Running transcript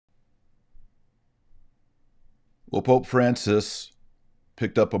Well, Pope Francis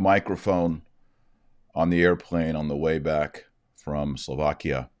picked up a microphone on the airplane on the way back from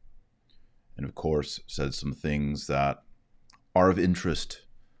Slovakia, and of course, said some things that are of interest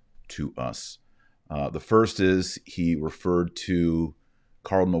to us. The first is he referred to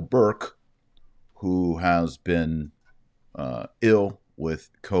Cardinal Burke, who has been ill with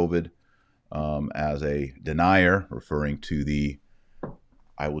COVID, as a denier, referring to the,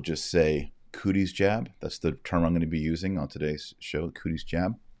 I will just say, cooties jab. That's the term I'm going to be using on today's show, cooties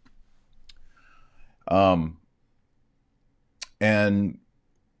jab. Um, and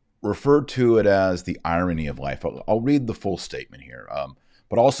referred to it as the irony of life. I'll read the full statement here.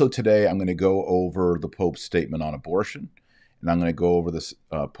 But also today, I'm going to go over the Pope's statement on abortion, and I'm going to go over this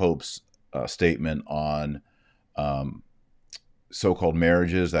Pope's statement on so-called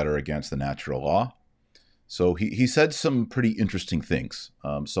marriages that are against the natural law. So he said some pretty interesting things.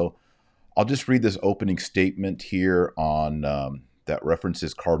 So I'll just read this opening statement here on that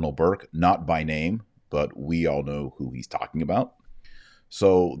references Cardinal Burke, not by name, but we all know who he's talking about.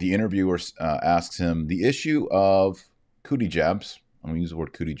 So the interviewer asks him, the issue of cootie jabs, I'm going to use the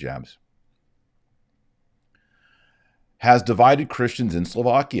word cootie jabs, has divided Christians in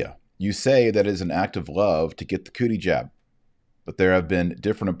Slovakia. You say that it is an act of love to get the cootie jab, but there have been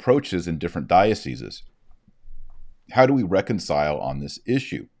different approaches in different dioceses. How do we reconcile on this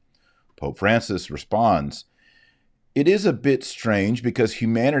issue? Pope Francis responds, it is a bit strange because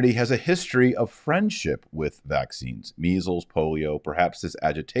humanity has a history of friendship with vaccines, measles, polio. Perhaps this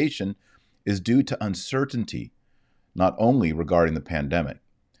agitation is due to uncertainty, not only regarding the pandemic.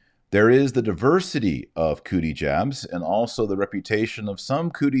 There is the diversity of cootie jabs and also the reputation of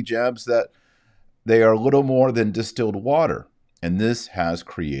some cootie jabs that they are little more than distilled water, and this has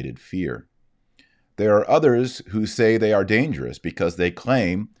created fear. There are others who say they are dangerous because they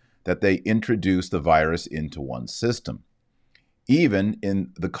claim that they introduce the virus into one's system. Even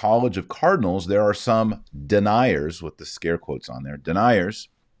in the College of Cardinals, there are some deniers, with the scare quotes on there, deniers.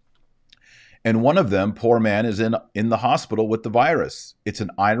 And one of them, poor man, is in the hospital with the virus. It's an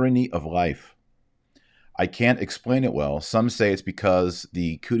irony of life. I can't explain it well. Some say it's because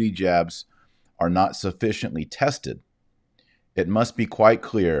the cootie jabs are not sufficiently tested. It must be quite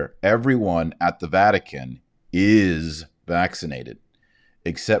clear everyone at the Vatican is vaccinated,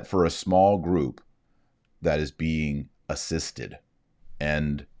 except for a small group that is being assisted.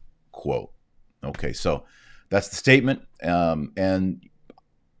 End quote. Okay, so that's the statement. And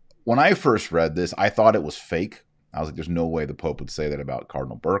when I first read this, I thought it was fake. I was like, there's no way the Pope would say that about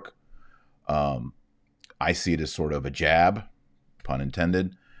Cardinal Burke. I see it as sort of a jab, pun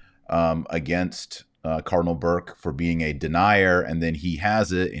intended, against Cardinal Burke for being a denier. And then he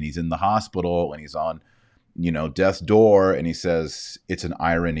has it and he's in the hospital and he's on, death's door, and he says it's an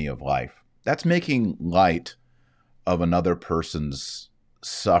irony of life. That's making light of another person's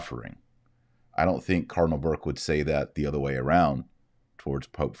suffering. I don't think Cardinal Burke would say that the other way around towards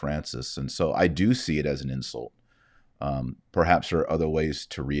Pope Francis. And so I do see it as an insult. Perhaps there are other ways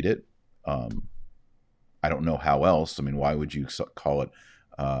to read it. I don't know how else. I mean, why would you call it,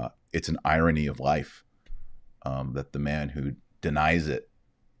 it's an irony of life, that the man who denies it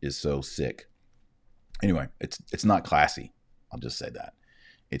is so sick? Anyway, it's not classy. I'll just say that.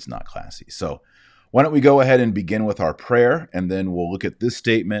 It's not classy. So why don't we go ahead and begin with our prayer, and then we'll look at this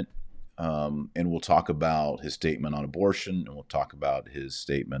statement, and we'll talk about his statement on abortion, and we'll talk about his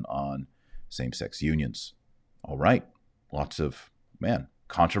statement on same-sex unions. All right. Lots of,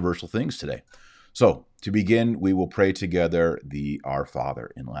 controversial things today. So to begin, we will pray together the Our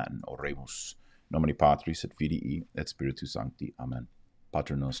Father in Latin. Oremus. Nomine Patris et Filii et Spiritus Sancti. Amen.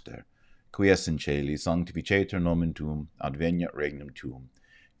 Pater noster, qui es in caeli, sanctificetur nomen tuum, adveniat regnum tuum,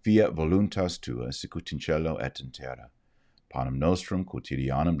 fiat voluntas tua, sicut in cielo et in terra. Panem nostrum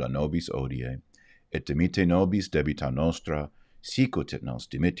quotidianum da nobis odie, et dimitte nobis debita nostra, sicut et nos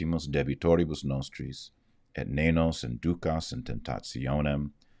dimittimus debitoribus nostris, et ne nos inducas in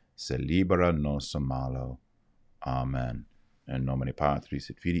tentationem, se libera nos a malo. Amen. In nomine Patris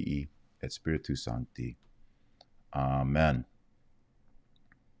et Filii et Spiritus Sancti. Amen.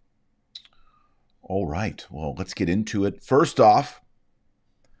 All right, well, let's get into it. First off,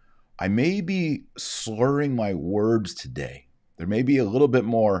 I may be slurring my words today. There may be a little bit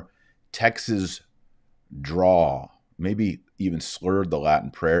more Texas draw, maybe even slurred the Latin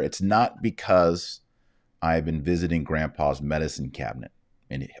prayer. It's not because I've been visiting Grandpa's medicine cabinet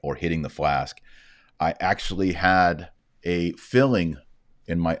or hitting the flask. I actually had a filling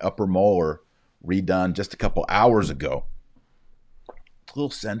in my upper molar redone just a couple hours ago. It's a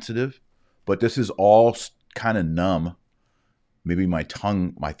little sensitive, but this is all kind of numb. Maybe my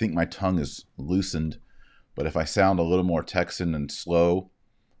tongue, I think my tongue is loosened But if I sound a little more Texan and slow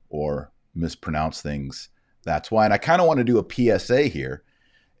or mispronounce things, that's why. And I kind of want to do a PSA here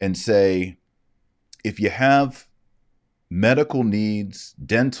and say, if you have medical needs,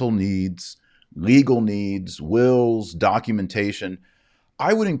 dental needs, legal needs, wills, documentation,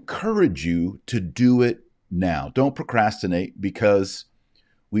 I would encourage you to do it now. Don't procrastinate, because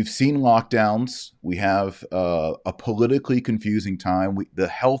we've seen lockdowns. We have a politically confusing time. The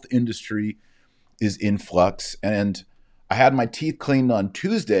health industry is in flux. And I had my teeth cleaned on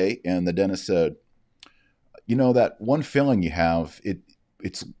Tuesday, and the dentist said, that one filling you have,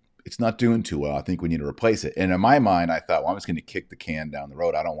 it's not doing too well. I think we need to replace it. And in my mind, I thought, well, I'm just going to kick the can down the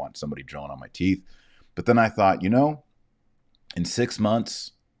road. I don't want somebody drilling on my teeth. But then I thought, in 6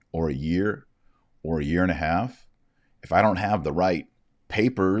 months or a year and a half, if I don't have the right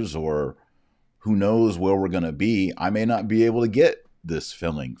papers, or who knows where we're going to be, I may not be able to get this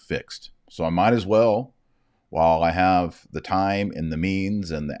filling fixed. So I might as well, while I have the time and the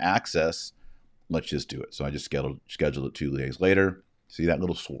means and the access, let's just do it. So I just scheduled it 2 days later. See that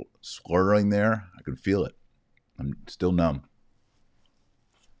little slurring there? I can feel it. I'm still numb.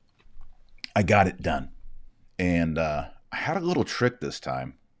 I got it done. And I had a little trick this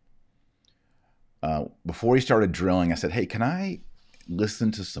time. Before he started drilling, I said, hey, can I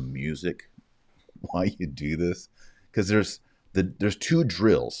listen to some music while you do this? Because there's two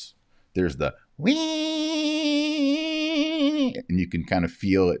drills. There's the wee, and you can kind of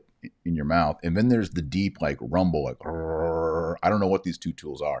feel it in your mouth. And then there's the deep, like rumble, like, I don't know what these two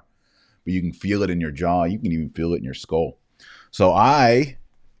tools are, but you can feel it in your jaw. You can even feel it in your skull. So I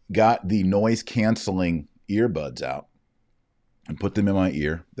got the noise canceling earbuds out and put them in my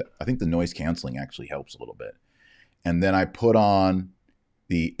ear. I think the noise canceling actually helps a little bit. And then I put on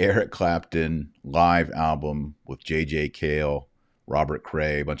the Eric Clapton live album with J.J. Cale, Robert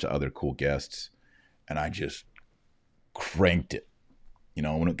Cray, a bunch of other cool guests. And I just cranked it.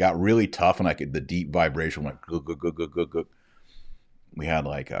 When it got really tough and the deep vibration went good, good, good, good, good, good. We had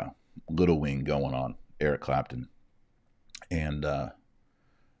like a Little Wing going on, Eric Clapton. And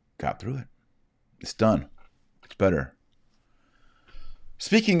got through it. It's done. It's better.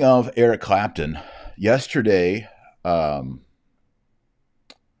 Speaking of Eric Clapton, yesterday I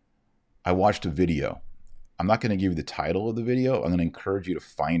watched a video. I'm not going to give you the title of the video. I'm going to encourage you to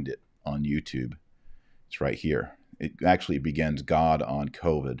find it on YouTube. It's right here. It actually begins God on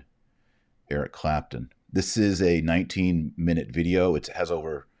COVID, Eric Clapton. This is a 19-minute video. It has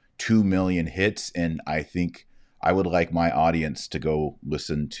over 2 million hits, and I think I would like my audience to go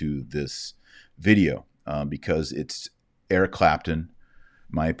listen to this video because it's Eric Clapton,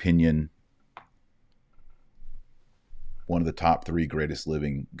 my opinion, one of the top 3 greatest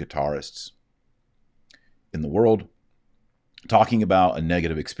living guitarists in the world, talking about a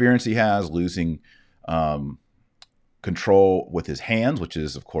negative experience he has, losing control with his hands, which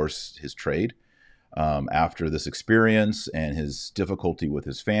is, of course, his trade, after this experience, and his difficulty with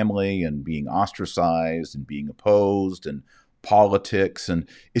his family and being ostracized and being opposed and politics. And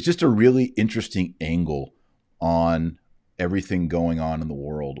it's just a really interesting angle on everything going on in the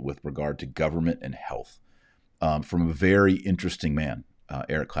world with regard to government and health from a very interesting man,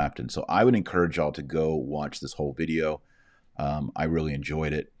 Eric Clapton. So I would encourage y'all to go watch this whole video. I really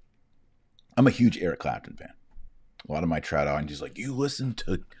enjoyed it. I'm a huge Eric Clapton fan. A lot of my trad audience is like, you listen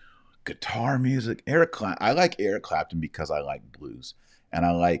to guitar music? I like Eric Clapton because I like blues, and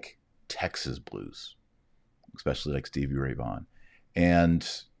I like Texas blues, especially like Stevie Ray Vaughan. And,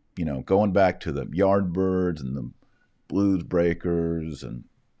 going back to the Yardbirds and the Blues Breakers and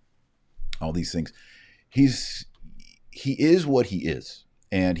all these things, he is what he is.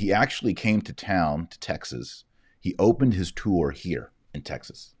 And he actually came to town, to Texas. He opened his tour here in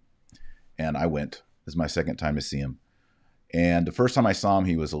Texas. And I went. This is my second time to see him. And the first time I saw him,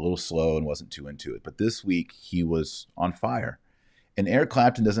 he was a little slow and wasn't too into it. But this week, he was on fire. And Eric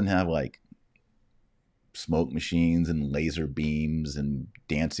Clapton doesn't have like smoke machines and laser beams and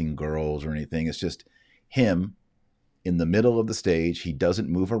dancing girls or anything. It's just him in the middle of the stage. He doesn't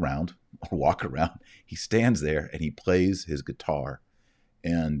move around or walk around. He stands there and he plays his guitar.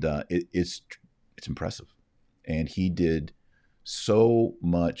 And it's impressive. And he did so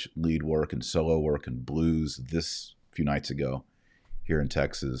much lead work and solo work and blues this few nights ago here in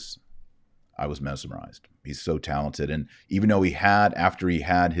Texas. I was mesmerized. He's so talented. And even though after he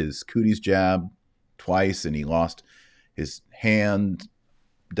had his cooties jab twice and he lost his hand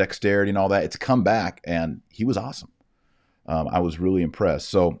dexterity and all that, it's come back and he was awesome. I was really impressed.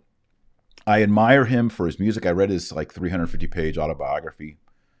 So I admire him for his music. I read his 350-page autobiography.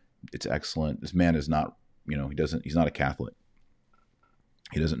 It's excellent. This man is not, he's not a Catholic.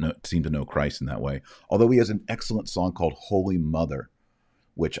 He doesn't seem to know Christ in that way. Although he has an excellent song called Holy Mother,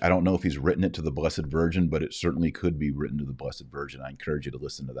 which I don't know if he's written it to the Blessed Virgin, but it certainly could be written to the Blessed Virgin. I encourage you to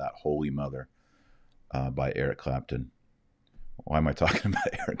listen to that, Holy Mother, by Eric Clapton. Why am I talking about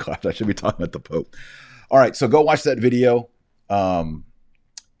Eric Clapton? I should be talking about the Pope. All right, so go watch that video. Yeah,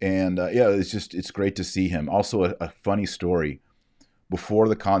 it's great to see him. Also, a funny story. Before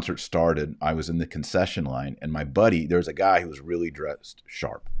the concert started, I was in the concession line, and my buddy, there's a guy who was really dressed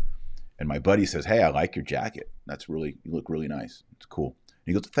sharp. And my buddy says, "Hey, I like your jacket. You look really nice. It's cool." And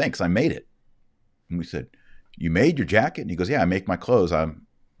he goes, "Thanks, I made it." And we said, "You made your jacket?" And he goes, "Yeah, I make my clothes. I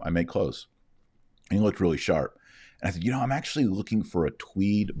make clothes." And he looked really sharp. And I said, I'm actually looking for a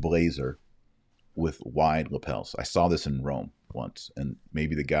tweed blazer with wide lapels. I saw this in Rome once, and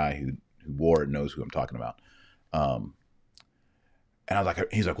maybe the guy who wore it knows who I'm talking about. And I was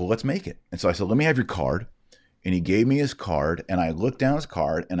like, he's like, "Well, let's make it." And so I said, "Let me have your card." And he gave me his card, and I looked down his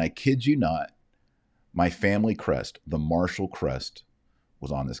card, and I kid you not, my family crest, the Marshall crest,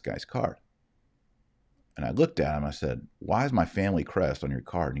 was on this guy's card. And I looked at him, I said, "Why is my family crest on your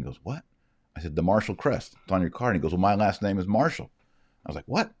card?" And he goes, "What?" I said, "The Marshall crest, it's on your card." And he goes, "Well, my last name is Marshall." I was like,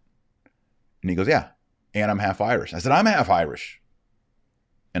 "What?" And he goes, "Yeah, and I'm half Irish." I said, "I'm half Irish,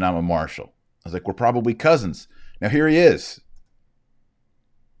 and I'm a Marshall." I was like, "We're probably cousins." Now here he is.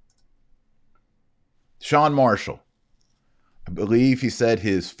 Sean Marshall. I believe he said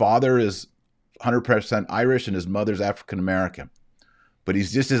his father is 100% Irish and his mother's African American. But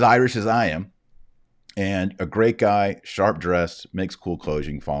he's just as Irish as I am. And a great guy, sharp dressed, makes cool clothes.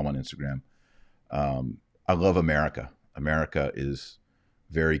 You can follow him on Instagram. I love America. America is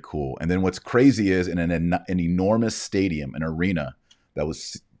very cool. And then what's crazy is in an enormous stadium, an arena that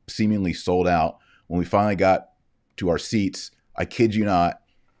was seemingly sold out, when we finally got to our seats, I kid you not,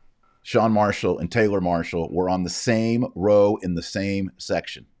 Sean Marshall and Taylor Marshall were on the same row in the same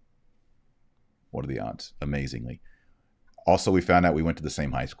section. What are the odds? Amazingly. Also, we found out we went to the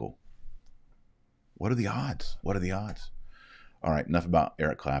same high school. What are the odds? What are the odds? All right, enough about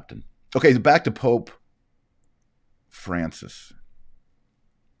Eric Clapton. Okay, back to Pope Francis.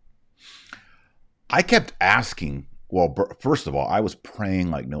 I kept asking, well, first of all, I was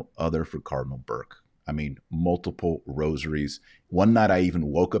praying like no other for Cardinal Burke. I mean, multiple rosaries. One night I even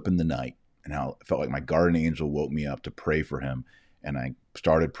woke up in the night and I felt like my guardian angel woke me up to pray for him. And I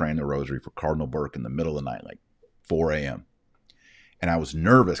started praying the rosary for Cardinal Burke in the middle of the night, like 4 a.m. And I was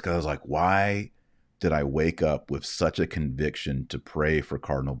nervous because I was like, why did I wake up with such a conviction to pray for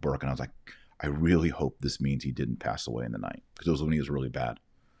Cardinal Burke? And I was like, I really hope this means he didn't pass away in the night, because it was when he was really bad.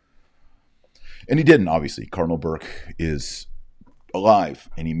 And he didn't, obviously. Cardinal Burke is alive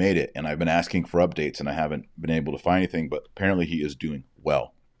and he made it. And I've been asking for updates and I haven't been able to find anything, but apparently he is doing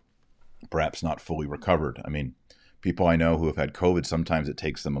well. Perhaps not fully recovered. I mean, people I know who have had COVID, sometimes it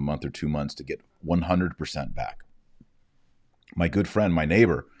takes them a month or 2 months to get 100% back. My good friend, my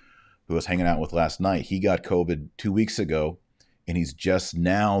neighbor, who I was hanging out with last night, he got COVID 2 weeks ago and he's just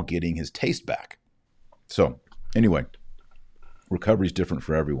now getting his taste back. So anyway, recovery is different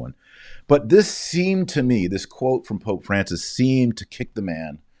for everyone. But this seemed to me, this quote from Pope Francis seemed to kick the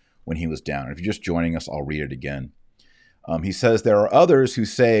man when he was down. And if you're just joining us, I'll read it again. He says, there are others who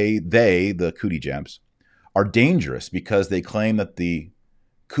say the cootie jabs, are dangerous because they claim that the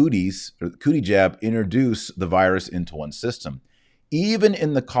cooties or the cootie jab introduce the virus into one's system. Even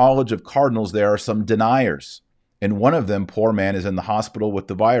in the College of Cardinals, there are some deniers. And one of them, poor man, is in the hospital with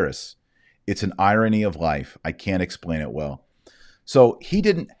the virus. It's an irony of life. I can't explain it well. So he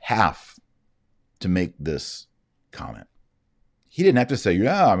didn't have to make this comment. He didn't have to say,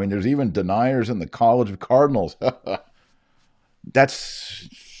 yeah, I mean, there's even deniers in the College of Cardinals. That's,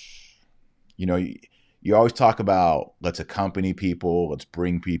 you always talk about let's accompany people, let's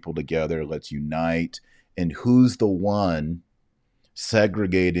bring people together, let's unite. And who's the one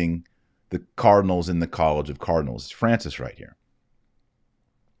segregating the cardinals in the College of Cardinals? It's Francis right here.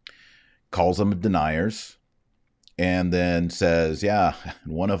 Calls them deniers and then says, yeah,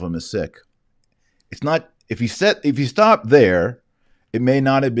 one of them is sick. It's not, if you stop there, it may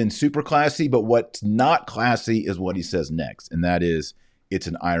not have been super classy, but what's not classy is what he says next. And that is, it's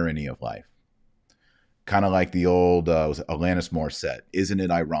an irony of life. Kind of like the old Alanis Morissette. Isn't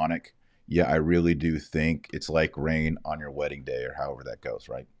it ironic? Yeah, I really do think it's like rain on your wedding day, or however that goes,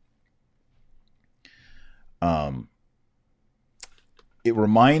 right? It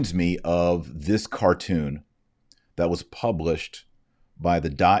reminds me of this cartoon that was published by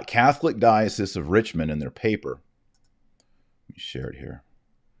the Catholic Diocese of Richmond in their paper. Let me share it here.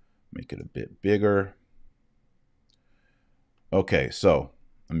 Make it a bit bigger. Okay, so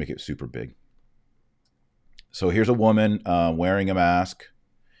I'll make it super big. So here's a woman wearing a mask,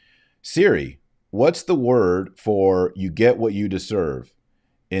 Siri, what's the word for you get what you deserve?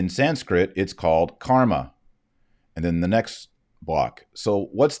 In Sanskrit, it's called karma. And then the next block. So,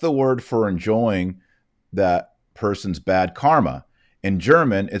 what's the word for enjoying that person's bad karma? In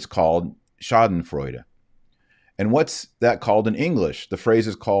German, it's called Schadenfreude. And what's that called in English? The phrase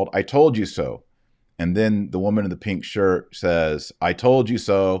is called I told you so. And then the woman in the pink shirt says, I told you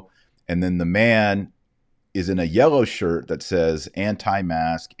so. And then the man is in a yellow shirt that says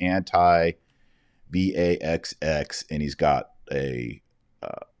anti-mask, anti-VAXX, and he's got a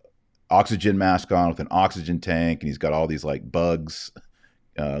oxygen mask on with an oxygen tank, and he's got all these like bugs,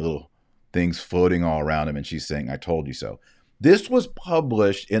 little things floating all around him, and she's saying, I told you so. This was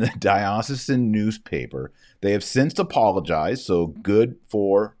published in a diocesan newspaper. They have since apologized, so good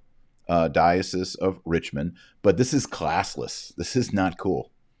for Diocese of Richmond, but this is classless. This is not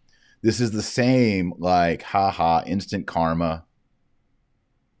cool. This is the same, like, haha, instant karma.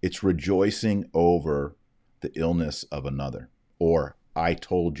 It's rejoicing over the illness of another, or I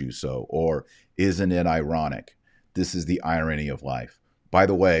told you so, or isn't it ironic? This is the irony of life. By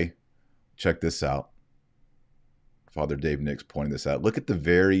the way, check this out. Father Dave Nix pointing this out. Look at the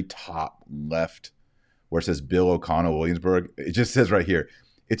very top left where it says Bill O'Connell, Williamsburg. It just says right here,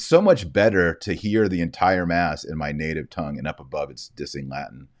 it's so much better to hear the entire Mass in my native tongue, and up above it's dissing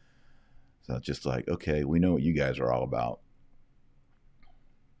Latin. So it's just like, okay, we know what you guys are all about.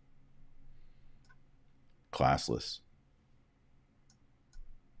 Classless.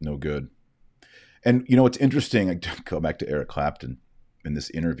 No good. And you know what's interesting? I go back to Eric Clapton in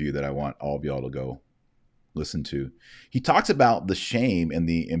this interview that I want all of y'all to go listen to. He talks about the shame and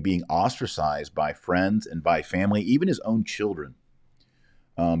being ostracized by friends and by family, even his own children,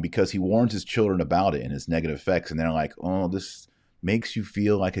 because he warns his children about it and his negative effects. And they're like, "Oh, this makes you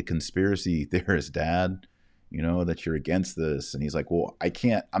feel like a conspiracy theorist, Dad. You know that you're against this." And he's like, "Well, I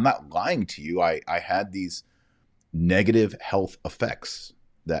can't. I'm not lying to you. I had these negative health effects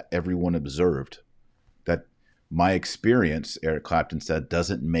that everyone observed. That my experience," Eric Clapton said,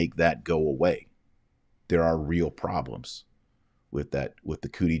 "doesn't make that go away. There are real problems with that, with the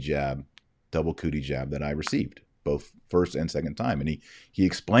cootie jab, double cootie jab that I received, both first and second time." And he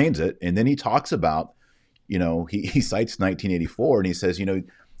explains it, and then he talks about, you know, he cites 1984, and he says, you know,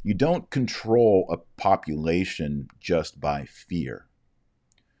 you don't control a population just by fear.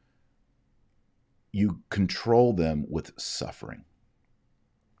 You control them with suffering.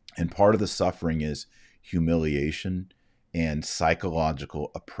 And part of the suffering is humiliation and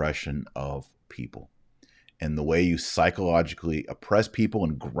psychological oppression of people. And the way you psychologically oppress people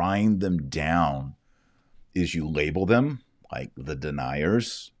and grind them down is you label them like the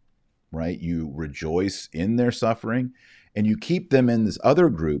deniers, right? You rejoice in their suffering, and you keep them in this other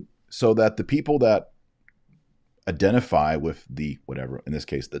group so that the people that identify with the whatever, in this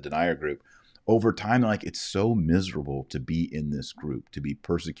case, the denier group, over time, like, it's so miserable to be in this group, to be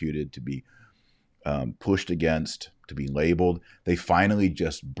persecuted, to be pushed against, to be labeled. They finally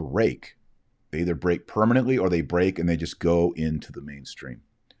just break. They either break permanently or they break and they just go into the mainstream.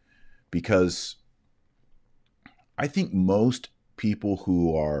 Because I think most people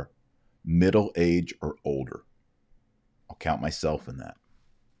who are middle age or older, I'll count myself in that,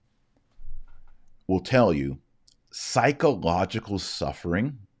 will tell you psychological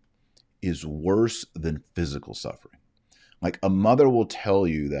suffering is worse than physical suffering. Like, a mother will tell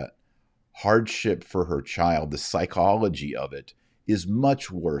you that hardship for her child, the psychology of it, is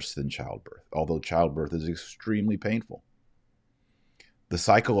much worse than childbirth, although childbirth is extremely painful. The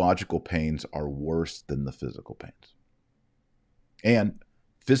psychological pains are worse than the physical pains. And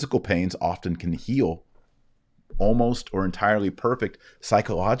physical pains often can heal almost or entirely perfect.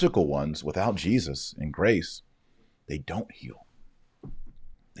 Psychological ones, without Jesus and grace, they don't heal.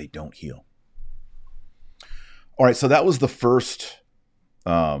 They don't heal. All right, so that was the first.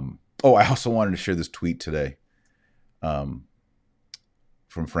 I also wanted to share this tweet today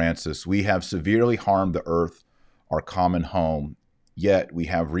from Francis. We have severely harmed the earth, our common home, yet we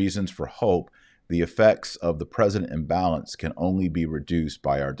have reasons for hope. The effects of the present imbalance can only be reduced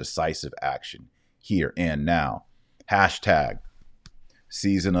by our decisive action here and now. Hashtag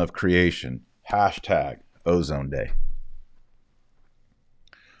season of creation. Hashtag ozone day.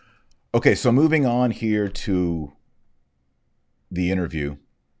 Okay, so moving on here to the interview.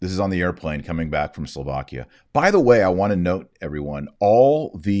 This is on the airplane coming back from Slovakia. By the way, I want to note, everyone,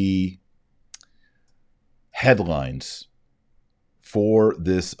 all the headlines for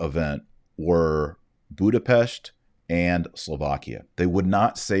this event were Budapest and Slovakia. They would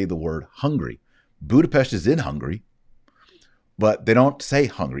not say the word Hungary. Budapest is in Hungary, but they don't say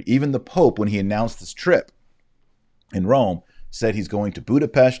Hungary. Even the Pope, when he announced this trip in Rome, said he's going to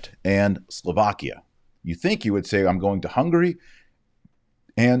Budapest and Slovakia. You think you would say, I'm going to Hungary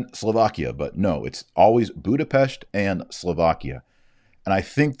and Slovakia, but no, it's always Budapest and Slovakia. And I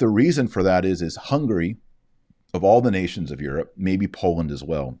think the reason for that is Hungary, of all the nations of Europe, maybe Poland as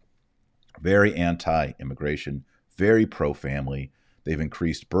well, very anti-immigration, very pro-family. They've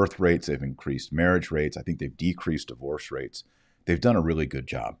increased birth rates, they've increased marriage rates. I think they've decreased divorce rates. They've done a really good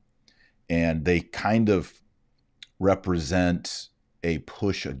job. And they kind of represent a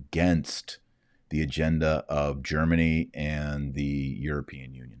push against the agenda of Germany and the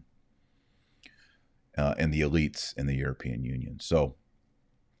European Union and the elites in the European Union. So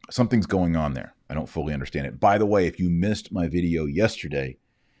something's going on there. I don't fully understand it. By the way, if you missed my video yesterday,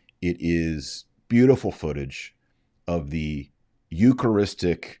 it is beautiful footage of the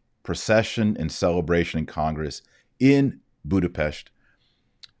Eucharistic procession and celebration in Congress in Budapest.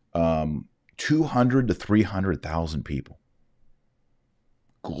 200 to 300,000 people.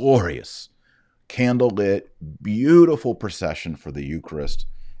 Glorious, candlelit, beautiful procession for the Eucharist.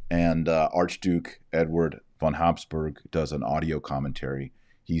 And Archduke Edward von Habsburg does an audio commentary.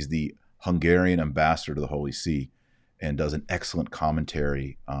 He's the Hungarian ambassador to the Holy See and does an excellent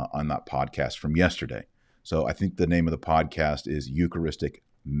commentary on that podcast from yesterday. So I think the name of the podcast is Eucharistic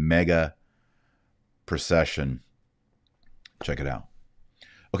Mega Procession. Check it out.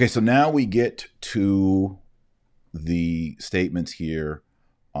 Okay, so now we get to the statements here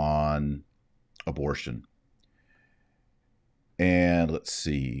on abortion. And let's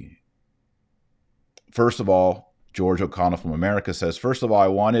see. First of all, George O'Connell from America says, first of all, I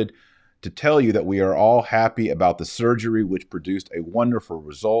wanted to tell you that we are all happy about the surgery, which produced a wonderful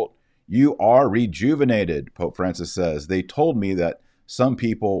result. You are rejuvenated, Pope Francis says. They told me that some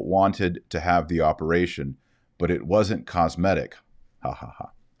people wanted to have the operation, but it wasn't cosmetic. Ha ha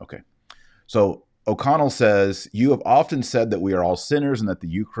ha. Okay. So O'Connell says, you have often said that we are all sinners and that the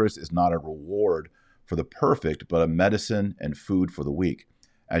Eucharist is not a reward for the perfect, but a medicine and food for the weak.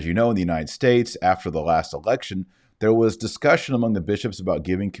 As you know, in the United States, after the last election, there was discussion among the bishops about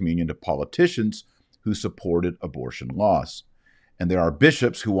giving communion to politicians who supported abortion laws. And there are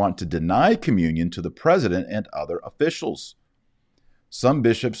bishops who want to deny communion to the president and other officials. Some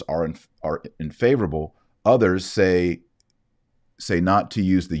bishops are in favorable. Others say not to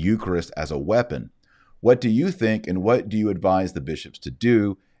use the Eucharist as a weapon. What do you think, and what do you advise the bishops to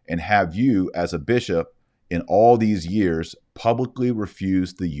do? And have you, as a bishop, in all these years, publicly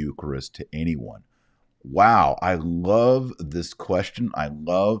refused the Eucharist to anyone? Wow, I love this question. I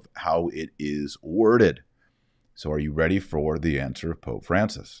love how it is worded. So are you ready for the answer of Pope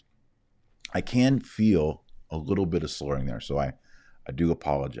Francis? I can feel a little bit of slurring there, so I do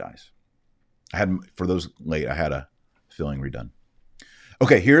apologize. For those late, I had a filling redone.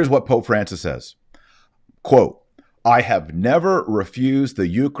 Okay, here's what Pope Francis says. Quote, I have never refused the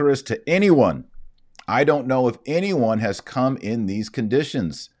Eucharist to anyone. I don't know if anyone has come in these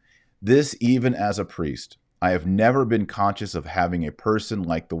conditions. This even as a priest. I have never been conscious of having a person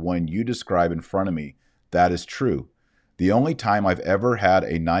like the one you describe in front of me. That is true. The only time I've ever had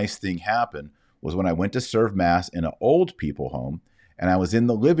a nice thing happen was when I went to serve Mass in an old people home, and I was in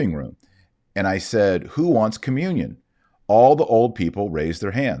the living room, and I said, who wants communion? All the old people raised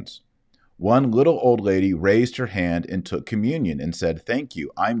their hands. One little old lady raised her hand and took communion and said, thank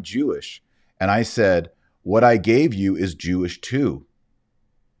you, I'm Jewish. And I said, what I gave you is Jewish too.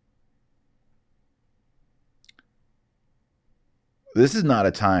 This is not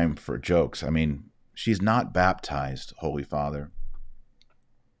a time for jokes. I mean, she's not baptized, Holy Father.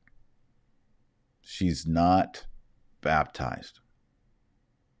 She's not baptized.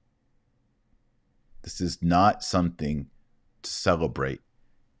 This is not something to celebrate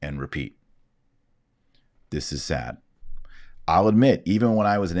and repeat. This is sad. I'll admit, even when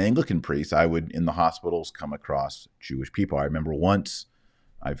I was an Anglican priest, I would, in the hospitals, come across Jewish people. I remember once,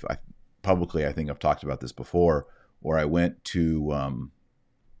 publicly, I think I've talked about this before, where I went to,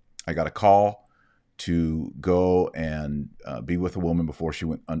 I got a call to go and be with a woman before she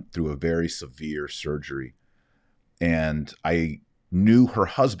went through a very severe surgery. And I knew her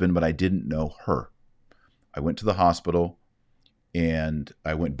husband, but I didn't know her. I went to the hospital and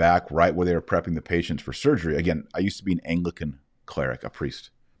I went back right where they were prepping the patients for surgery. Again, I used to be an Anglican cleric, a priest,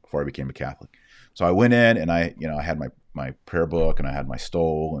 before I became a Catholic. So I went in and I had my prayer book and I had my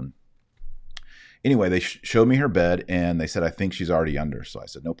stole. And anyway, they showed me her bed and they said, I think she's already under. So I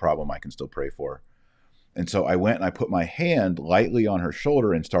said, no problem. I can still pray for her. And so I went and I put my hand lightly on her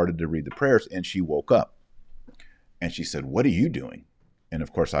shoulder and started to read the prayers, and she woke up. And she said, what are you doing? And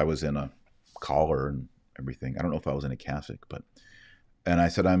of course, I was in a collar and everything. I don't know if I was in a cassock, and I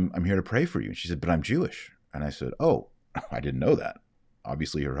said, I'm here to pray for you. And she said, but I'm Jewish. And I said, oh, I didn't know that.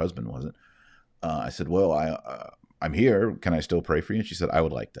 Obviously, her husband wasn't. I said, well, I'm here. Can I still pray for you? And she said, I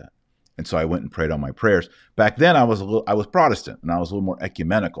would like that. And so I went and prayed on my prayers. Back then, I was Protestant, and I was a little more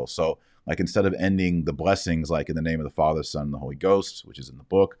ecumenical. So, like, instead of ending the blessings like in the name of the Father, Son, and the Holy Ghost, which is in the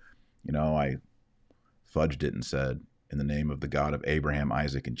book, I fudged it and said, in the name of the God of Abraham,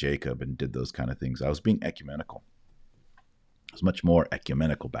 Isaac, and Jacob, and did those kind of things. I was being ecumenical. I was much more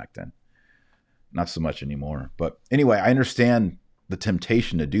ecumenical back then. Not so much anymore. But anyway, I understand the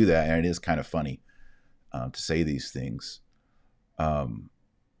temptation to do that, and it is kind of funny to say these things.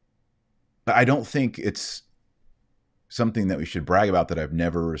 But I don't think it's something that we should brag about that I've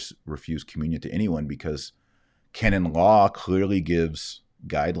never refused communion to anyone, because canon law clearly gives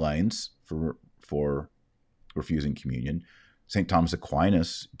guidelines for refusing communion. St. Thomas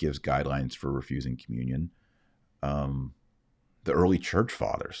Aquinas gives guidelines for refusing communion. The early church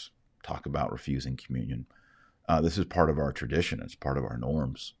fathers talk about refusing communion. This is part of our tradition. It's part of our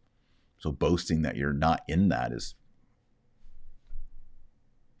norms. So boasting that you're not in that is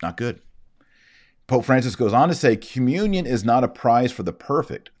not good. Pope Francis goes on to say, communion is not a prize for the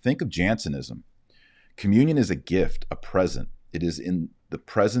perfect. Think of Jansenism. Communion is a gift, a present. It is in the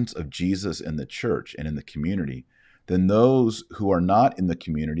presence of Jesus in the church and in the community. Then those who are not in the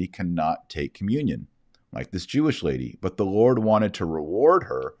community cannot take communion, like this Jewish lady. But the Lord wanted to reward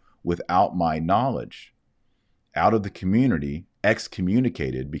her without my knowledge, out of the community,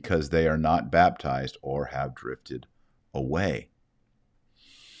 excommunicated because they are not baptized or have drifted away.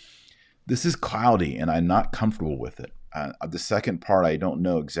 This is cloudy, and I'm not comfortable with it. The second part, I don't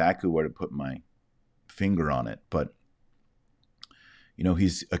know exactly where to put my finger on it, but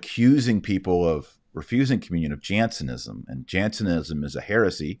he's accusing people of refusing communion of Jansenism, and Jansenism is a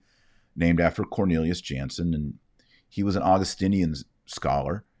heresy named after Cornelius Jansen, and he was an Augustinian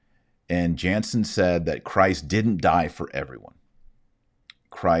scholar. And Jansen said that Christ didn't die for everyone.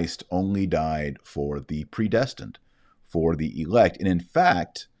 Christ only died for the predestined, for the elect. And in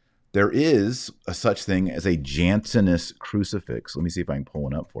fact, there is a such thing as a Jansenist crucifix. Let me see if I can pull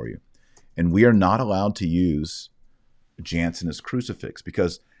one up for you. And we are not allowed to use a Jansenist crucifix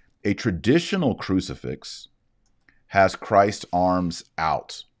because a traditional crucifix has Christ's arms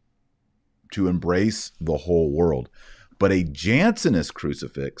out to embrace the whole world. But a Jansenist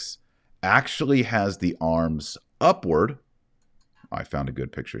crucifix actually has the arms upward. I found a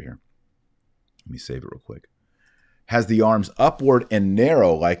good picture here. Let me save it real quick. Has the arms upward and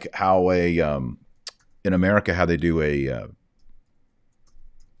narrow, like how in America, how they do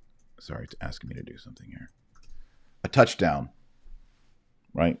sorry, it's asking me to do something here. A touchdown,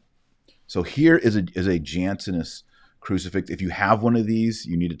 right? So here is a Jansenist crucifix. If you have one of these,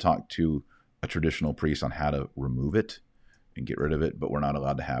 you need to talk to a traditional priest on how to remove it and get rid of it, but we're not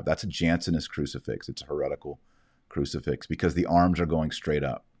allowed to have. That's a Jansenist crucifix. It's a heretical crucifix because the arms are going straight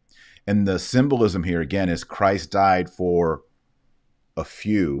up. And the symbolism here, again, is Christ died for a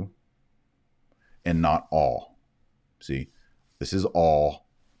few and not all. See, this is all,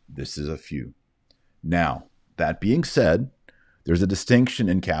 this is a few. Now, that being said, there's a distinction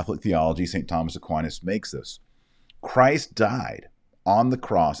in Catholic theology. St. Thomas Aquinas makes this. Christ died on the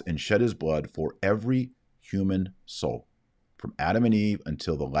cross and shed his blood for every human soul, from Adam and Eve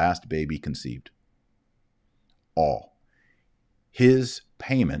until the last baby conceived. All. His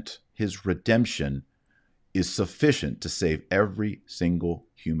payment, his redemption, is sufficient to save every single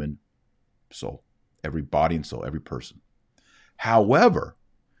human soul, every body and soul, every person. However,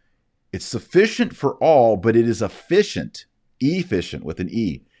 it's sufficient for all, but it is efficient with an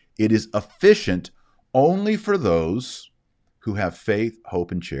E. It is efficient only for those who have faith,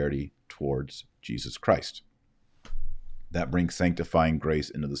 hope, and charity towards Jesus Christ. That brings sanctifying grace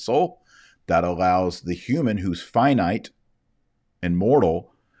into the soul. That allows the human who's finite and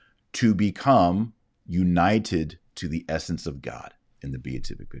mortal to become united to the essence of God in the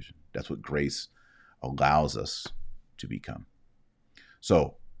beatific vision. That's what grace allows us to become.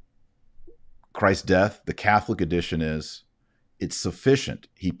 So, Christ's death, the Catholic edition is, it's sufficient.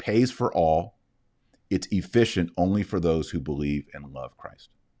 He pays for all. It's efficient only for those who believe and love Christ.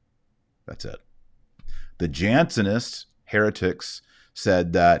 That's it. The Jansenists, heretics,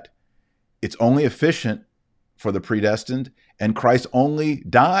 said that it's only efficient for the predestined, and Christ only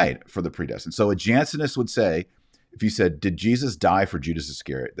died for the predestined. So a Jansenist would say, if you said, did Jesus die for Judas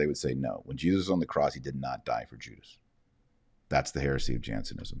Iscariot? They would say no. When Jesus was on the cross, he did not die for Judas. That's the heresy of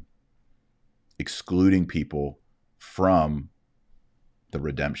Jansenism, excluding people from the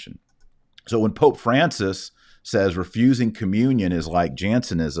redemption. So when Pope Francis says refusing communion is like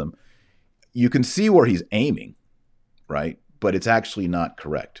Jansenism, you can see where he's aiming, right? But it's actually not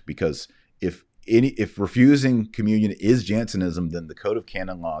correct, because if if refusing communion is Jansenism, then the Code of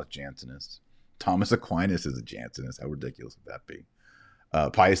Canon Law is Jansenist. Thomas Aquinas is a Jansenist. How ridiculous would that be?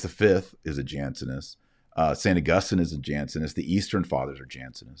 Pius V is a Jansenist. St. Augustine is a Jansenist. The Eastern Fathers are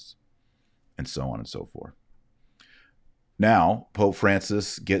Jansenists, and so on and so forth. Now, Pope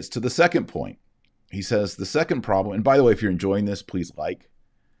Francis gets to the second point. He says the second problem, and by the way, if you're enjoying this, please like,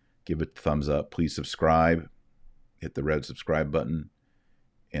 give it a thumbs up, please subscribe, hit the red subscribe button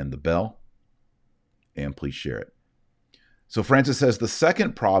and the bell, and please share it. So Francis says the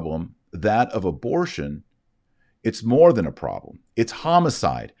second problem, that of abortion, it's more than a problem. It's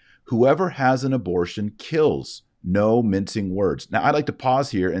homicide. Whoever has an abortion kills. No mincing words. Now, I'd like to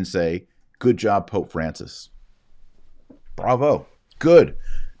pause here and say, good job, Pope Francis. Bravo. Good.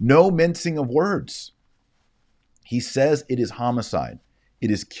 No mincing of words. He says it is homicide.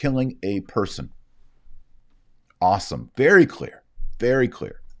 It is killing a person. Awesome. Very clear. Very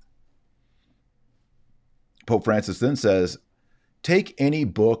clear. Pope Francis then says, take any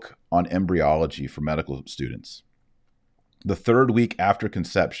book on embryology for medical students. The third week after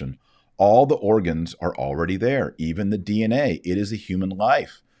conception, all the organs are already there, even the DNA. It is a human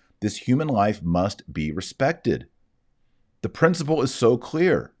life. This human life must be respected. The principle is so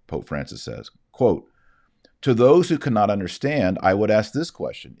clear, Pope Francis says, quote, to those who cannot understand, I would ask this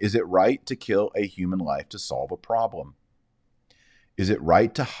question. Is it right to kill a human life to solve a problem? Is it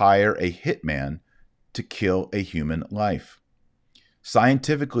right to hire a hitman to kill a human life?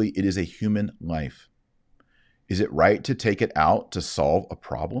 Scientifically, it is a human life. Is it right to take it out to solve a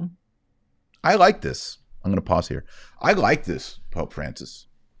problem? I like this. I'm going to pause here. I like this, Pope Francis.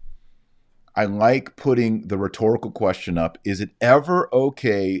 I like putting the rhetorical question up, is it ever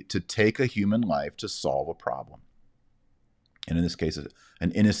okay to take a human life to solve a problem? And in this case,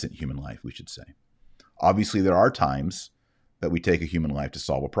 an innocent human life, we should say. Obviously, there are times that we take a human life to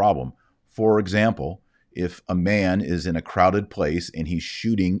solve a problem. For example, if a man is in a crowded place and he's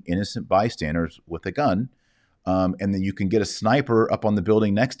shooting innocent bystanders with a gun, and then you can get a sniper up on the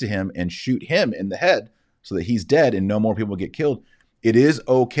building next to him and shoot him in the head so that he's dead and no more people get killed, it is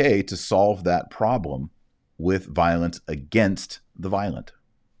okay to solve that problem with violence against the violent.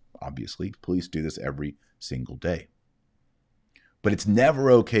 Obviously, police do this every single day. But it's never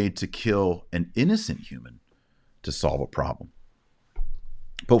okay to kill an innocent human to solve a problem.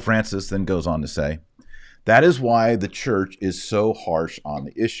 Pope Francis then goes on to say, that is why the church is so harsh on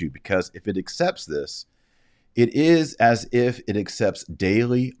the issue, because if it accepts this, it is as if it accepts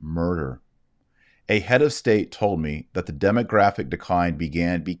daily murder. A head of state told me that the demographic decline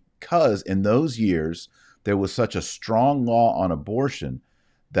began because in those years there was such a strong law on abortion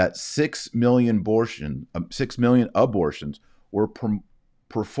that 6 million abortions were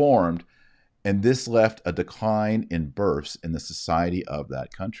performed, and this left a decline in births in the society of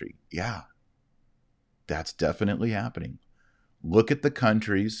that country. Yeah, that's definitely happening. Look at the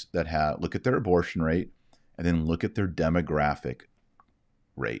countries that look at their abortion rate, and then look at their demographic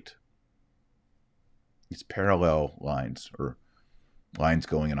rate. It's parallel lines, or lines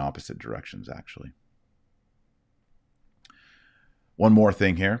going in opposite directions, actually. One more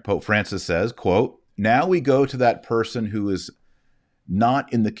thing here. Pope Francis says, quote, now we go to that person who is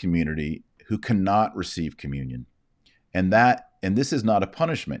not in the community, who cannot receive communion. And this is not a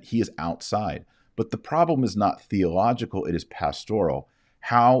punishment. He is outside. But the problem is not theological, it is pastoral.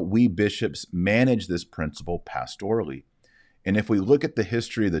 How we bishops manage this principle pastorally. And if we look at the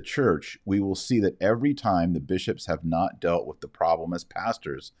history of the church, we will see that every time the bishops have not dealt with the problem as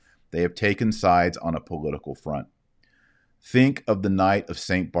pastors, they have taken sides on a political front. Think of the night of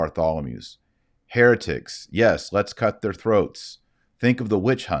St. Bartholomew's. Heretics, yes, let's cut their throats. Think of the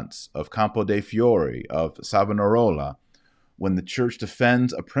witch hunts of Campo dei Fiori, of Savonarola. When the church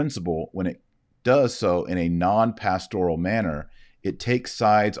defends a principle, when it does so in a non-pastoral manner, it takes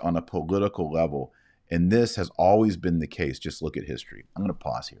sides on a political level. And this has always been the case. Just look at history. I'm going to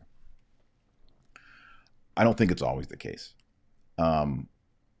pause here. I don't think it's always the case.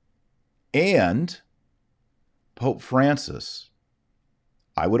 And Pope Francis,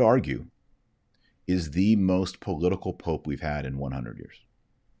 I would argue, is the most political pope we've had in 100 years.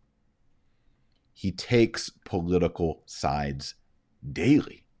 He takes political sides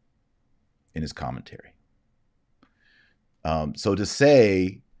daily in his commentary. So to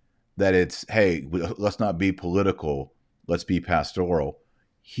say that it's, hey, let's not be political, let's be pastoral,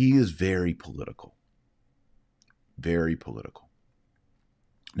 he is very political. Very political.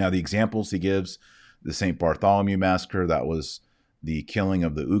 Now, the examples he gives, the St. Bartholomew Massacre, that was the killing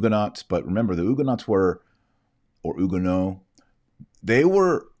of the Huguenots. But remember, the Huguenots were, or Huguenots, they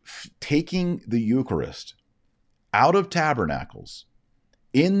were taking the Eucharist out of tabernacles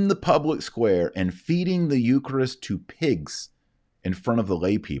in the public square and feeding the Eucharist to pigs in front of the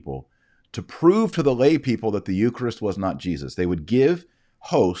lay people to prove to the lay people that the Eucharist was not Jesus. They would give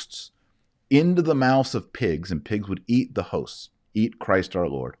hosts into the mouths of pigs, and pigs would eat the hosts, eat Christ our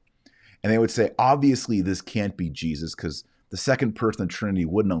Lord. And they would say, obviously, this can't be Jesus, because the second person of the Trinity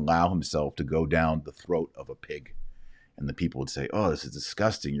wouldn't allow himself to go down the throat of a pig. And the people would say, oh, this is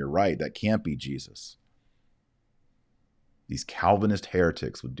disgusting. You're right. That can't be Jesus. These Calvinist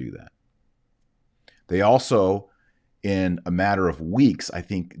heretics would do that. They also, in a matter of weeks, I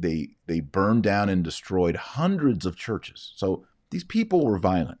think they burned down and destroyed hundreds of churches. So these people were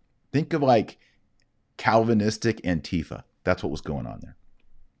violent. Think of like Calvinistic Antifa. That's what was going on there.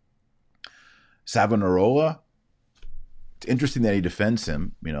 Savonarola, it's interesting that he defends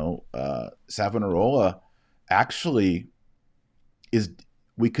him. Savonarola actually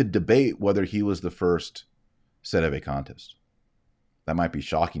we could debate whether he was the first sedevacantist. That might be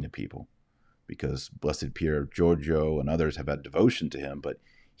shocking to people because Blessed Pier Giorgio and others have had devotion to him, but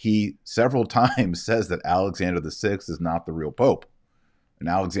he several times says that Alexander VI is not the real pope. And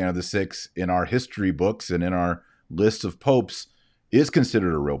Alexander VI, in our history books and in our list of popes, is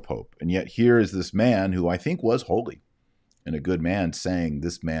considered a real pope. And yet here is this man who I think was holy and a good man saying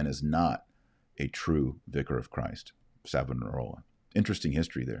this man is not a true vicar of Christ, Savonarola. Interesting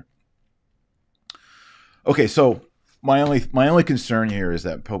history there. Okay, so my only concern here is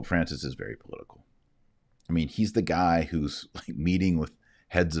that Pope Francis is very political. I mean, he's the guy who's like meeting with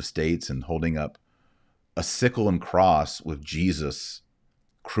heads of states and holding up a sickle and cross with Jesus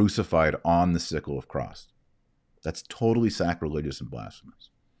crucified on the sickle of cross. That's totally sacrilegious and blasphemous.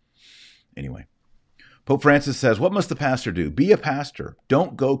 Anyway, Pope Francis says, what must the pastor do? Be a pastor.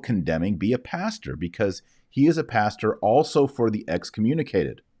 Don't go condemning. Be a pastor, because he is a pastor also for the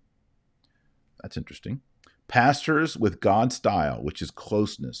excommunicated. That's interesting. Pastors with God's style, which is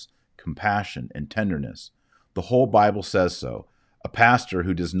closeness, compassion, and tenderness. The whole Bible says so. A pastor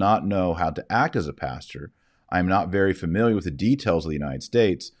who does not know how to act as a pastor. I'm not very familiar with the details of the United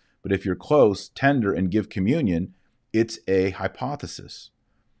States, but if you're close, tender, and give communion, it's a hypothesis.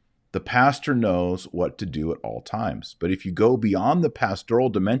 The pastor knows what to do at all times. But if you go beyond the pastoral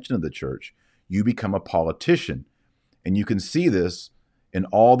dimension of the church, you become a politician. And you can see this in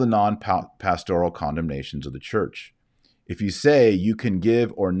all the non-pastoral condemnations of the church. If you say you can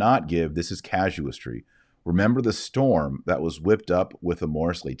give or not give, this is casuistry. Remember the storm that was whipped up with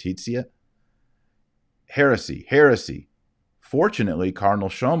Amoris Laetitia? Heresy, heresy. Fortunately, Cardinal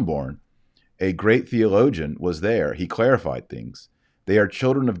Schönborn, a great theologian, was there. He clarified things. They are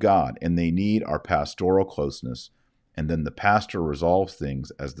children of God, and they need our pastoral closeness. And then the pastor resolves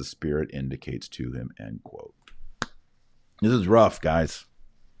things as the Spirit indicates to him, end quote. This is rough, guys.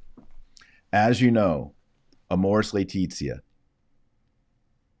 As you know, Amoris Laetitia,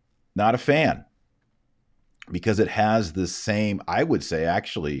 not a fan, because it has the same, I would say,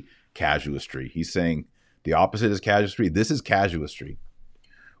 actually, casuistry. He's saying the opposite is casuistry. This is casuistry,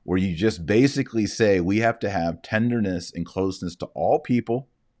 where you just basically say we have to have tenderness and closeness to all people,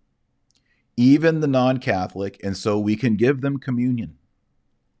 even the non-Catholic, and so we can give them communion.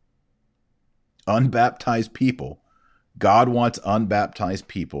 Unbaptized people, God wants unbaptized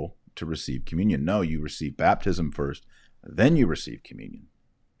people to receive communion. No, you receive baptism first, then you receive communion.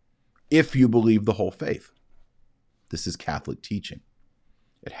 If you believe the whole faith. This is Catholic teaching.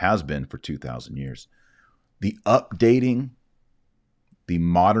 It has been for 2,000 years. The updating, the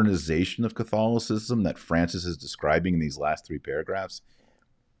modernization of Catholicism that Francis is describing in these last 3 paragraphs,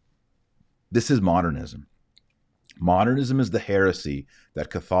 this is modernism. Modernism is the heresy that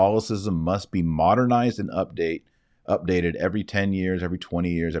Catholicism must be modernized and updated every 10 years, every 20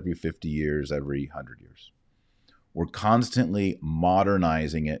 years, every 50 years, every 100 years. We're constantly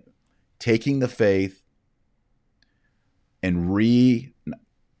modernizing it, taking the faith and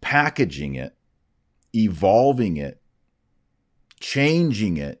repackaging it, evolving it,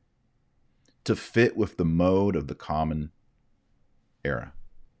 changing it to fit with the mode of the common era.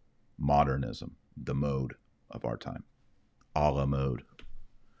 Modernism, the mode of our time. A la mode.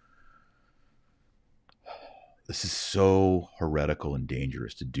 This is so heretical and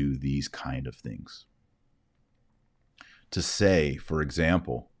dangerous to do these kind of things. To say, for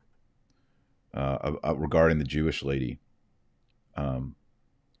example, regarding the Jewish lady,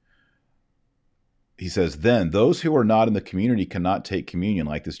 he says, then those who are not in the community cannot take communion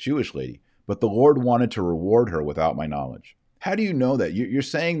like this Jewish lady, but the Lord wanted to reward her without my knowledge. How do you know that? You're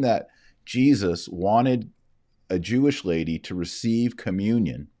saying that Jesus wanted a Jewish lady to receive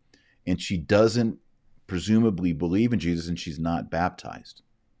communion, and she doesn't presumably believe in Jesus, and she's not baptized.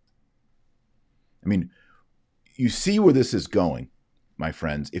 I mean, you see where this is going. my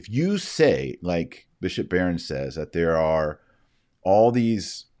friends, if you say, like Bishop Barron says, that there are all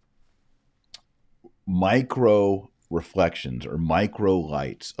these micro reflections or micro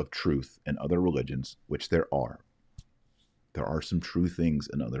lights of truth in other religions, which there are some true things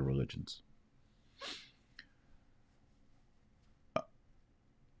in other religions,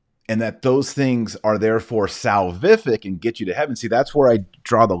 and that those things are therefore salvific and get you to heaven. See, that's where I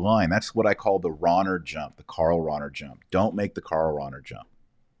draw the line. That's what I call the Rahner jump, the Karl Rahner jump. Don't make the Karl Rahner jump.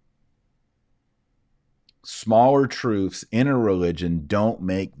 Smaller truths in a religion don't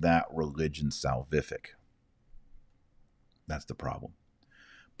make that religion salvific. That's the problem.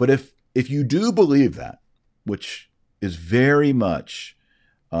 But if you do believe that, which is very much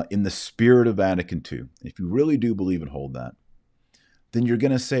in the spirit of Vatican II, if you really do believe and hold that, then you're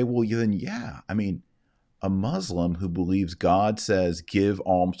going to say, well, then yeah, I mean, a Muslim who believes God says give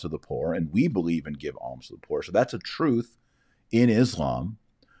alms to the poor, and we believe in give alms to the poor, so that's a truth in Islam.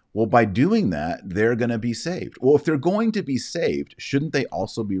 Well, by doing that, they're going to be saved. Well, if they're going to be saved, shouldn't they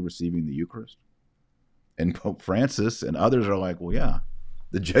also be receiving the Eucharist? And Pope Francis and others are like, well, yeah,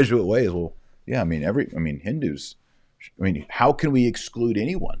 the Jesuit way is, well, yeah, I mean, Hindus, how can we exclude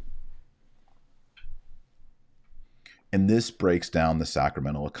anyone? And this breaks down the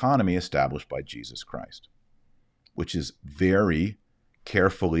sacramental economy established by Jesus Christ, which is very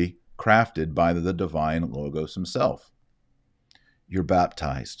carefully crafted by the divine Logos himself. You're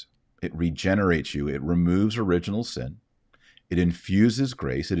baptized. It regenerates you. It removes original sin. It infuses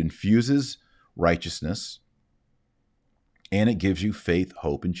grace. It infuses righteousness. And it gives you faith,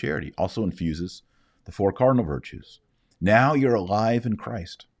 hope, and charity. Also infuses the 4 cardinal virtues. Now you're alive in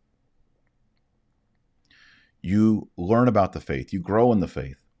Christ. You learn about the faith. You grow in the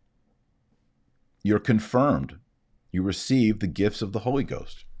faith. You're confirmed. You receive the gifts of the Holy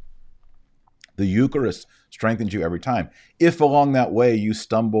Ghost. The Eucharist strengthens you every time. If along that way you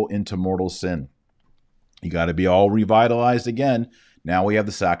stumble into mortal sin, you got to be all revitalized again. Now we have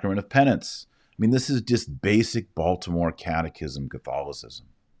the sacrament of penance. I mean, this is just basic Baltimore Catechism Catholicism.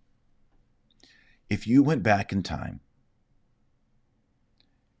 If you went back in time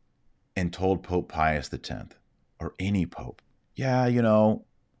and told Pope Pius X, or any pope, yeah, I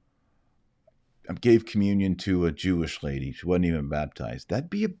gave communion to a Jewish lady, she wasn't even baptized, that'd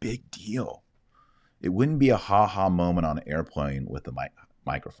be a big deal. It wouldn't be a ha-ha moment on an airplane with a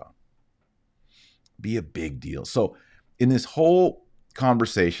microphone. It'd be a big deal. So in this whole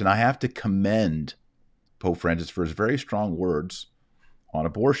conversation, I have to commend Pope Francis for his very strong words on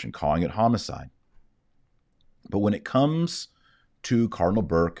abortion, calling it homicide. But when it comes to Cardinal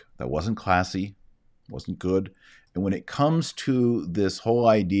Burke, that wasn't classy, wasn't good. And when it comes to this whole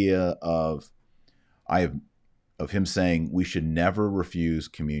idea of him saying we should never refuse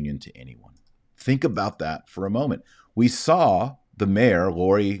communion to anyone, think about that for a moment. We saw the mayor,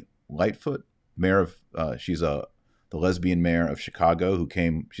 Lori Lightfoot, mayor of she's the lesbian mayor of Chicago, who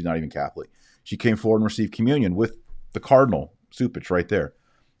came. She's not even Catholic. She came forward and received communion with the Cardinal Cupich right there.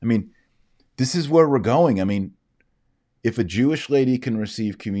 I mean, this is where we're going. I mean, if a Jewish lady can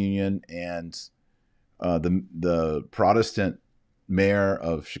receive communion and the Protestant mayor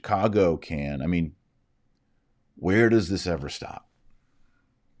of Chicago can, I mean, where does this ever stop?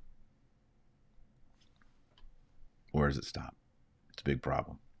 Where does it stop? It's a big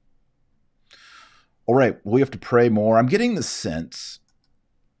problem. All right, we have to pray more. I'm getting the sense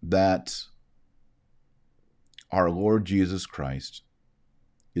that our Lord Jesus Christ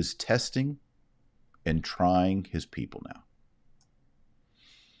is testing and trying his people now.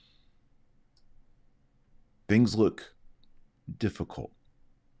 Things look difficult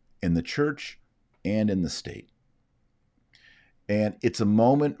in the church and in the state. And it's a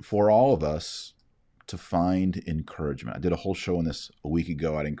moment for all of us to find encouragement. I did a whole show on this a week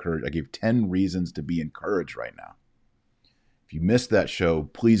ago. I gave 10 reasons to be encouraged right now. If you missed that show,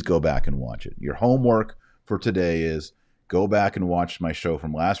 please go back and watch it. Your homework for today is go back and watch my show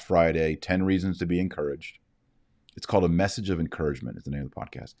from last Friday, 10 Reasons to Be Encouraged. It's called A Message of Encouragement, is the name of the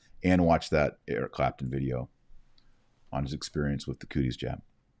podcast. And watch that Eric Clapton video on his experience with the cooties jab.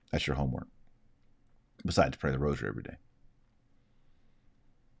 That's your homework. Besides, pray the rosary every day.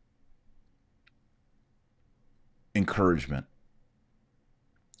 Encouragement.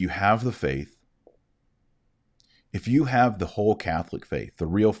 You have the faith. If you have the whole Catholic faith, the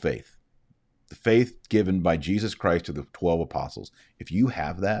real faith, the faith given by Jesus Christ to the 12 apostles, if you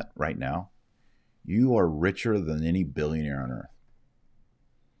have that right now, you are richer than any billionaire on earth.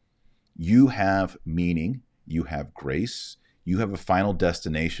 You have meaning, you have grace, you have a final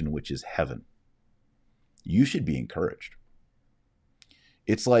destination, which is heaven. You should be encouraged.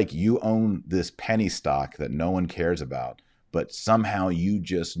 It's like you own this penny stock that no one cares about, but somehow you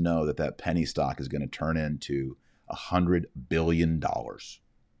just know that that penny stock is going to turn into $100 billion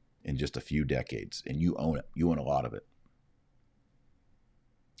in just a few decades, and you own it. You own a lot of it.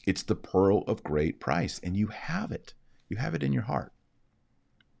 It's the pearl of great price, and you have it. You have it in your heart.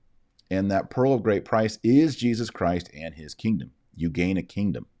 And that pearl of great price is Jesus Christ and his kingdom. You gain a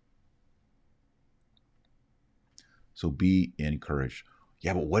kingdom. So be encouraged.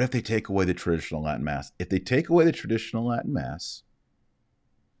 Yeah, but what if they take away the traditional Latin Mass? If they take away the traditional Latin Mass,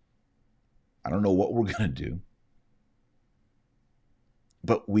 I don't know what we're going to do,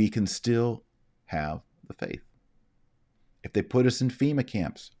 but we can still have the faith. If they put us in FEMA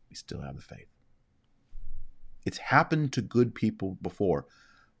camps, we still have the faith. It's happened to good people before.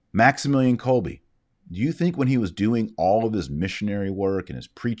 Maximilian Kolbe, do you think when he was doing all of his missionary work and his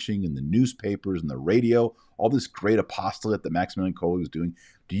preaching in the newspapers and the radio, all this great apostolate that Maximilian Kolbe was doing,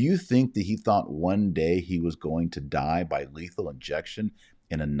 do you think that he thought one day he was going to die by lethal injection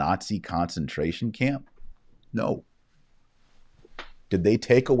in a Nazi concentration camp? No. Did they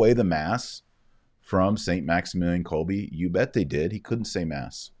take away the Mass from St. Maximilian Kolbe? You bet they did. He couldn't say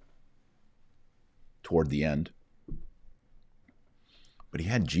Mass toward the end. But he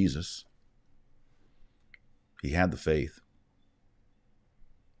had Jesus. He had the faith.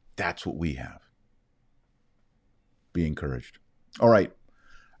 That's what we have. Be encouraged. All right.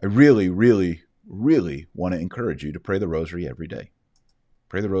 I really, really, really want to encourage you to pray the rosary every day.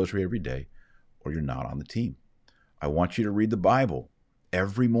 Pray the rosary every day, or you're not on the team. I want you to read the Bible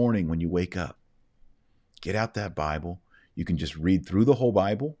every morning when you wake up. Get out that Bible. You can just read through the whole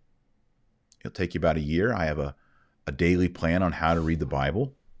Bible. It'll take you about a year. I have a daily plan on how to read the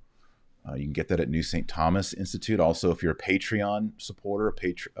Bible. You can get that at New St. Thomas Institute. Also, if you're a Patreon supporter,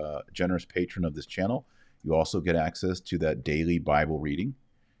 a generous patron of this channel, you also get access to that daily Bible reading.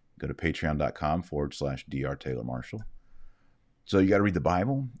 Go to patreon.com/Dr. Taylor Marshall. So you got to read the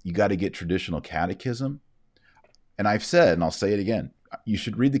Bible. You got to get traditional catechism. And I've said, and I'll say it again, you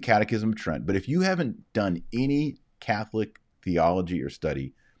should read the Catechism of Trent. But if you haven't done any Catholic theology or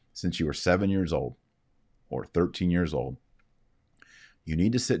study since you were 7 years old or 13 years old, you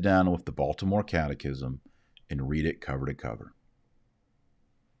need to sit down with the Baltimore Catechism and read it cover to cover.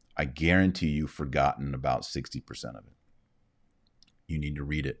 I guarantee you've forgotten about 60% of it. You need to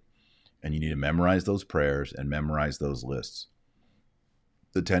read it, and you need to memorize those prayers and memorize those lists.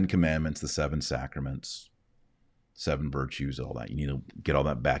 The 10 Commandments, the 7 Sacraments, 7 Virtues, all that. You need to get all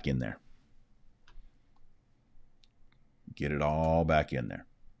that back in there. Get it all back in there.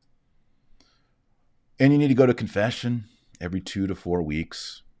 And you need to go to confession every 2 to 4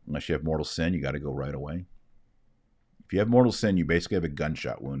 weeks. Unless you have mortal sin, you got to go right away. If you have mortal sin, you basically have a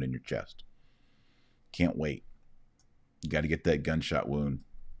gunshot wound in your chest. Can't wait. You got to get that gunshot wound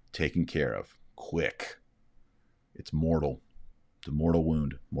taken care of quick. It's mortal. It's a mortal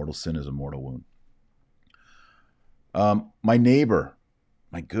wound. Mortal sin is a mortal wound. My neighbor,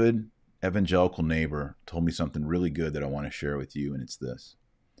 my good evangelical neighbor, told me something really good that I want to share with you, and it's this.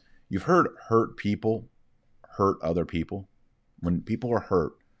 You've heard hurt people hurt other people. When people are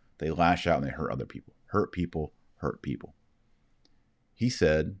hurt, they lash out and they hurt other people. Hurt people hurt people. He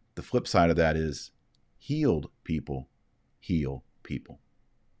said the flip side of that is healed people heal people.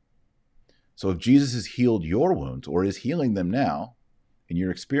 So if Jesus has healed your wounds or is healing them now, and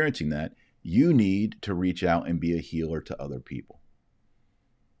you're experiencing that, you need to reach out and be a healer to other people.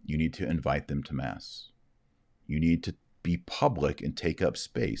 You need to invite them to Mass. You need to be public and take up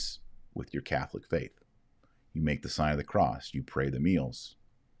space with your Catholic faith. You make the sign of the cross. You pray the meals.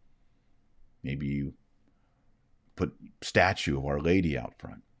 Maybe you put statue of Our Lady out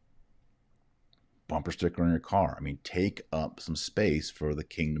front. Bumper sticker on your car. I mean, take up some space for the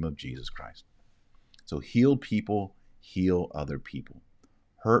kingdom of Jesus Christ. So healed people heal other people.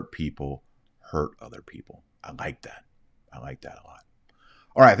 Hurt people hurt other people. I like that. I like that a lot.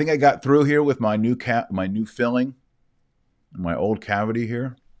 All right, I think I got through here with my new filling, my old cavity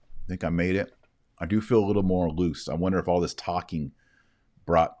here. I think I made it. I do feel a little more loose. I wonder if all this talking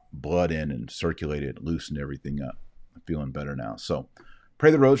brought blood in and circulated, loosened everything up. I'm feeling better now. So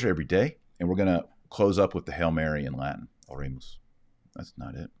pray the rosary every day, and we're going to close up with the Hail Mary in Latin. Oremus. That's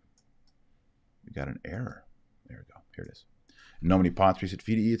not it. We got an error. There we go. Here it is. In nomine Patris et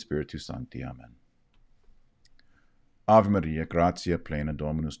Filii et Spiritus Sancti. Amen. Ave Maria, gratia plena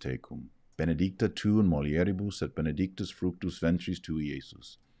Dominus tecum. Benedicta tu in mulieribus et benedictus fructus ventris tui,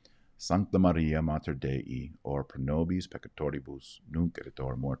 Iesus. Sancta Maria, Mater Dei, ora pro nobis peccatoribus, nunc et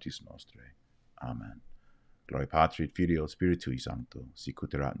hora mortis nostrae. Amen. Gloria Patri et Filio et Spiritui Sancto, sic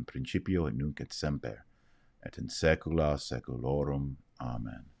ut erat in principio et nunc et semper, et in saecula saeculorum.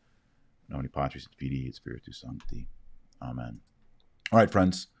 Amen. In nomine Patris et Filii et Spiritus Sancti. Amen. All right,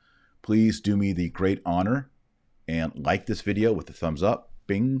 friends, please do me the great honor and like this video with a thumbs up.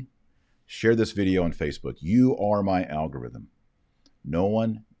 Bing. Share this video on Facebook. You are my algorithm. No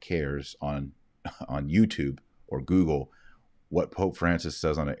one cares on YouTube or Google what Pope Francis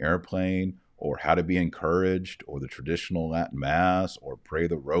says on an airplane, or how to be encouraged, or the traditional Latin Mass, or pray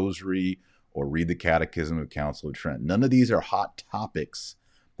the Rosary, or read the Catechism of Council of Trent. None of these are hot topics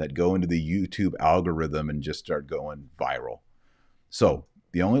that go into the YouTube algorithm and just start going viral. So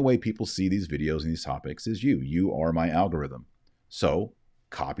the only way people see these videos and these topics is you. You are my algorithm. So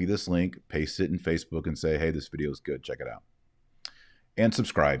copy this link, paste it in Facebook, and say, hey, this video is good. Check it out. And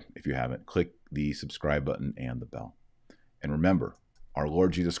subscribe if you haven't. Click the subscribe button and the bell. And remember, our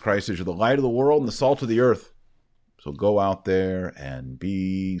Lord Jesus Christ is the light of the world and the salt of the earth. So go out there and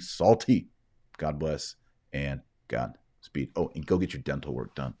be salty. God bless and God speed. Oh, and go get your dental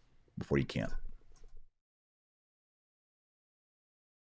work done before you can.